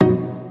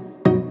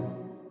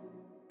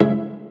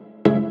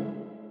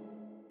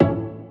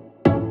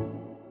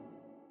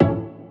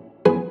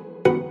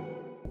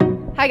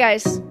Hi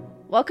guys,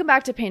 welcome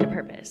back to Pain to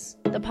Purpose,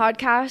 the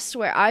podcast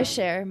where I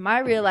share my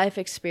real life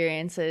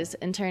experiences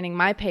in turning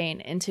my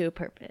pain into a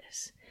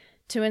purpose,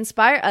 to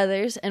inspire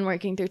others in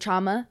working through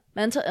trauma,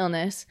 mental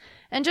illness,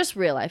 and just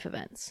real life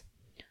events.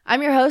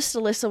 I'm your host,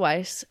 Alyssa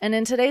Weiss, and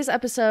in today's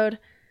episode,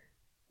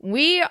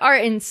 we are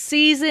in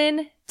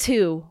season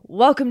 2.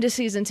 Welcome to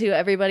season 2,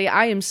 everybody.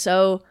 I am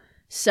so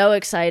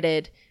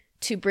excited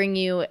to bring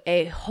you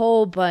a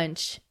whole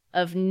bunch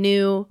of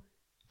new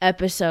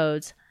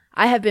episodes.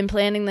 I have been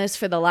planning this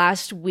for the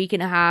last week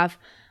and a half.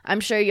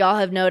 I'm sure y'all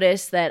have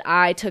noticed that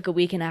I took a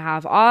week and a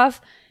half off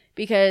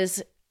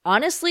because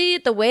honestly,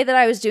 the way that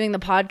I was doing the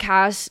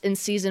podcast in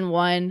season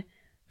 1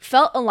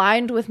 felt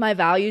aligned with my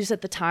values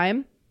at the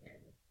time.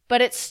 But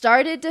it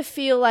started to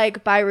feel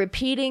like by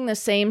repeating the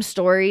same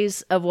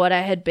stories of what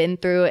I had been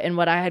through and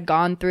what I had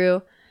gone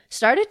through,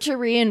 started to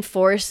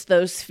reinforce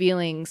those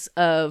feelings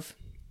of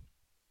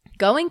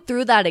going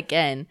through that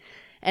again.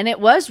 And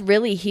it was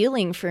really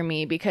healing for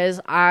me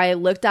because I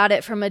looked at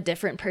it from a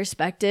different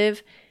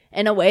perspective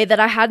in a way that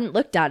I hadn't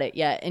looked at it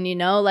yet. And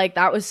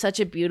that was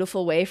such a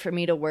beautiful way for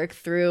me to work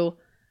through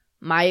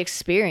my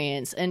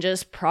experience and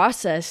just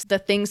process the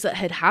things that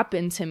had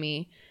happened to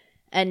me.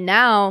 And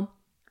now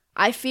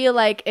I feel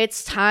like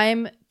it's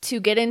time to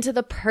get into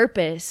the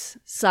purpose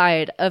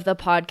side of the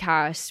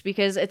podcast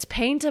because it's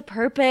pain to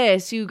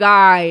purpose, you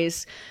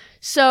guys.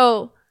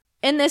 So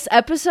in this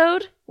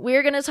episode,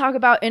 we're going to talk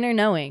about inner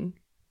knowing.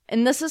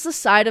 And this is the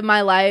side of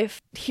my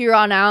life here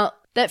on out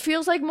that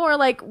feels like more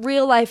like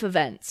real life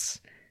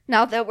events.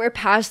 Now that we're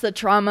past the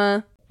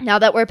trauma, now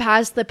that we're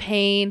past the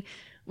pain,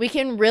 we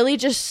can really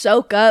just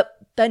soak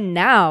up the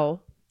now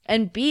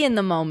and be in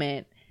the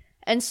moment.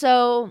 And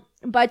so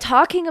by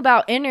talking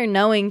about inner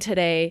knowing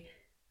today,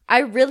 I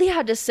really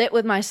had to sit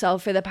with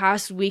myself for the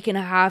past week and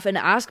a half and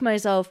ask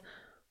myself,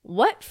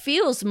 what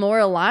feels more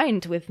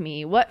aligned with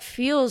me? What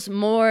feels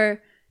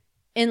more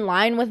in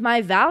line with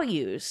my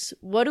values?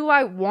 What do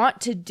I want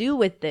to do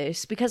with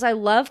this? Because I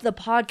love the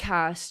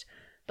podcast,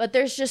 but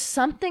there's just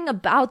something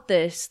about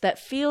this that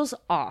feels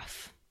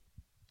off.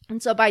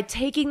 And so by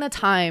taking the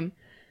time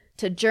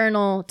to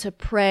journal, to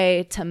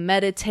pray, to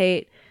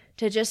meditate,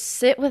 to just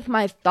sit with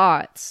my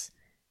thoughts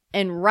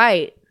and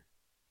write,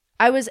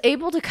 I was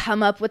able to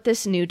come up with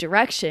this new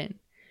direction.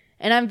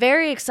 And I'm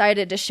very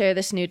excited to share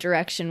this new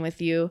direction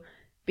with you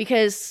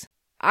because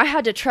I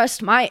had to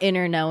trust my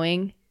inner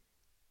knowing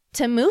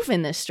to move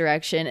in this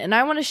direction. And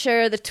I want to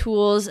share the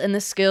tools and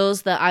the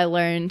skills that I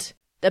learned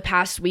the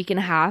past week and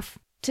a half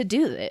to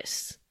do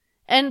this.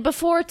 And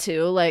before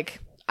too,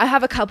 I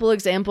have a couple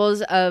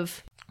examples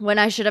of when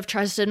I should have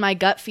trusted my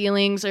gut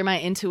feelings or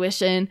my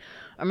intuition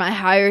or my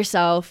higher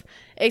self.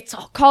 It's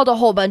called a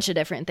whole bunch of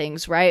different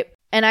things, right?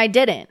 And I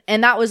didn't.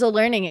 And that was a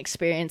learning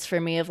experience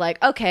for me of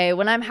okay,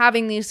 when I'm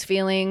having these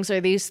feelings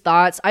or these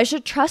thoughts, I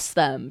should trust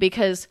them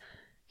because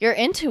your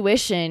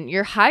intuition,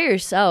 your higher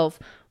self,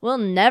 will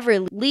never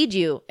lead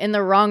you in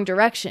the wrong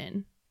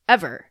direction,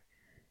 ever.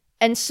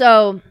 And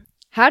so,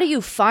 how do you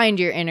find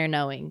your inner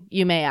knowing,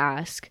 you may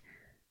ask?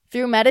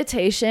 Through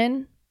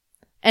meditation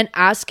and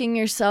asking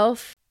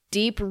yourself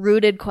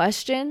deep-rooted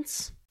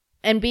questions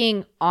and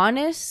being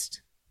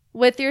honest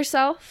with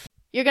yourself,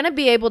 you're going to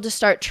be able to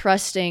start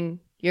trusting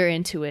your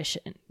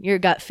intuition, your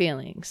gut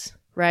feelings,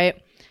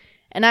 right?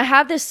 And I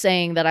have this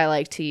saying that I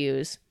like to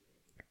use.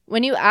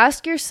 When you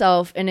ask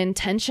yourself an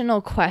intentional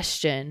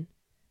question,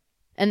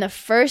 and the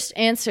first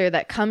answer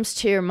that comes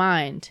to your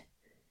mind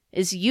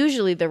is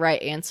usually the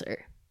right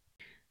answer.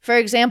 For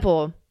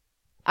example,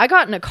 I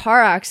got in a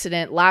car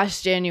accident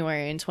last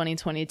January in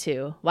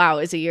 2022. Wow,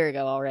 it's a year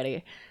ago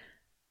already.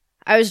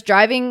 I was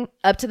driving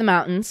up to the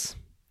mountains,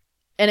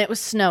 and it was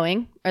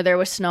snowing, or there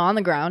was snow on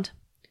the ground.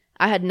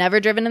 I had never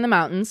driven in the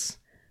mountains.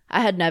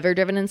 I had never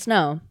driven in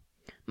snow.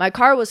 My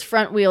car was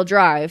front-wheel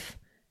drive,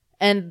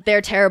 and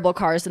they're terrible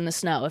cars in the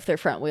snow if they're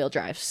front-wheel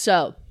drive.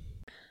 So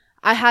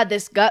I had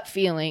this gut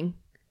feeling,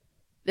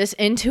 this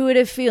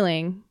intuitive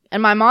feeling,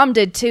 and my mom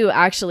did too,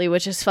 actually,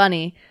 which is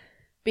funny,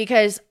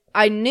 because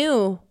I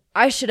knew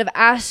I should have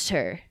asked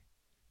her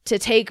to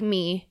take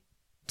me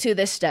to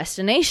this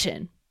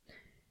destination.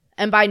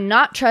 And by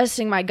not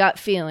trusting my gut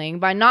feeling,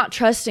 by not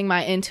trusting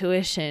my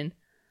intuition,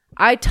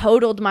 I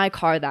totaled my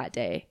car that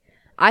day.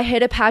 I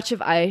hit a patch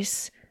of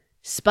ice,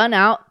 spun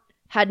out,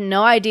 had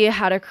no idea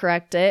how to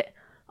correct it,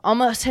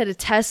 almost hit a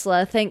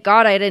Tesla. Thank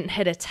God I didn't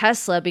hit a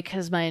Tesla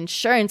because my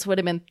insurance would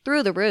have been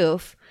through the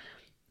roof.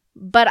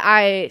 But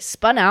I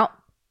spun out,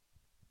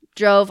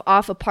 drove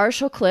off a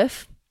partial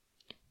cliff,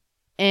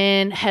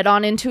 and head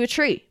on into a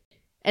tree.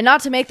 And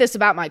not to make this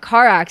about my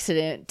car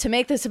accident, to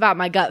make this about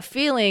my gut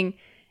feeling,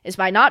 is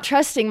by not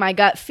trusting my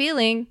gut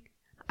feeling,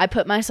 I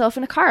put myself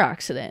in a car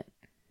accident.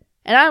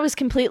 And I was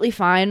completely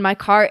fine. My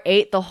car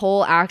ate the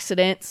whole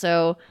accident,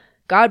 so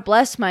God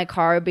bless my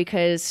car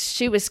because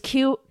she was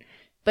cute,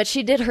 but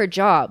she did her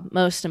job,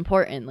 most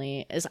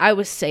importantly, as I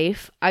was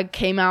safe. I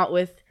came out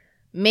with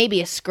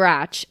maybe a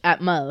scratch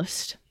at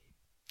most.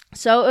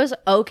 So it was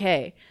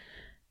okay.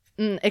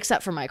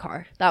 Except for my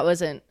car. That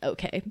wasn't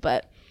okay.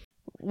 But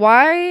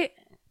why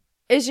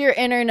is your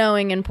inner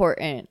knowing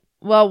important?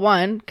 Well,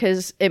 one,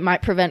 because it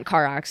might prevent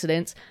car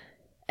accidents.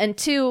 And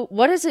two,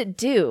 what does it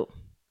do?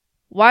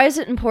 Why is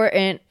it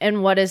important,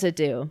 and what does it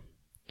do?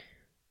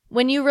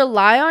 When you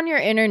rely on your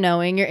inner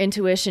knowing, your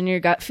intuition,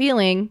 your gut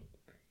feeling,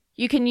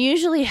 you can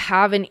usually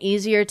have an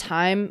easier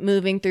time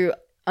moving through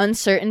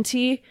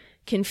uncertainty,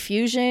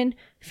 confusion,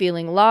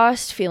 feeling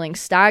lost, feeling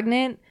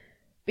stagnant,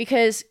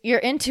 because your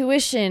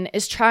intuition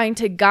is trying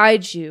to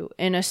guide you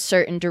in a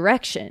certain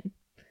direction.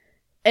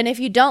 And if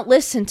you don't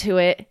listen to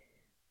it,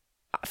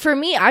 for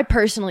me, I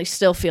personally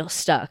still feel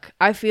stuck.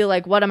 I feel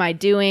like, what am I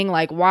doing?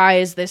 Like, why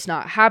is this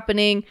not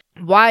happening?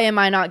 Why am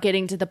I not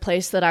getting to the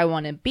place that I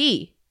want to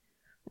be?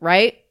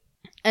 Right?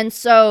 And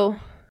so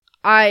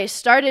I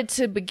started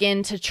to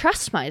begin to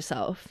trust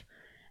myself.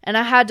 And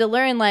I had to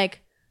learn,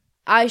 like,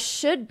 I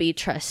should be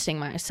trusting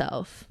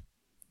myself.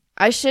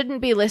 I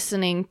shouldn't be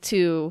listening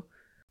to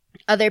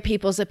other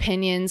people's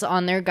opinions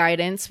on their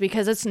guidance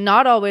because it's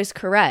not always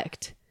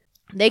correct.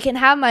 They can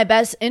have my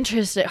best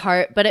interest at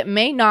heart, but it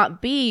may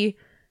not be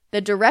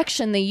the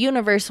direction the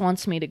universe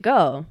wants me to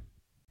go.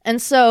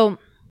 And so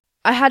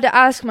I had to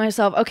ask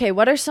myself, okay,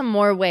 what are some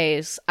more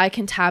ways I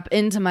can tap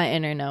into my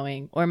inner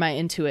knowing or my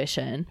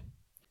intuition?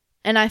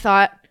 And I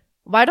thought,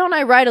 why don't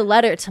I write a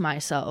letter to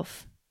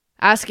myself,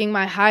 asking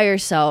my higher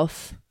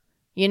self,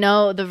 you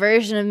know, the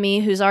version of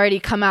me who's already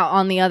come out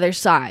on the other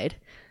side,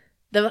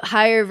 the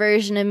higher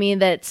version of me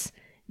that's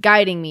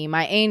guiding me,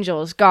 my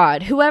angels,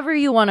 God, whoever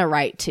you want to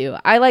write to.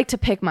 I like to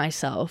pick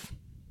myself,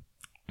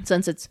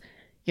 since it's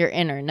your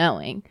inner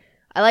knowing.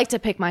 I like to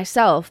pick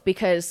myself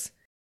because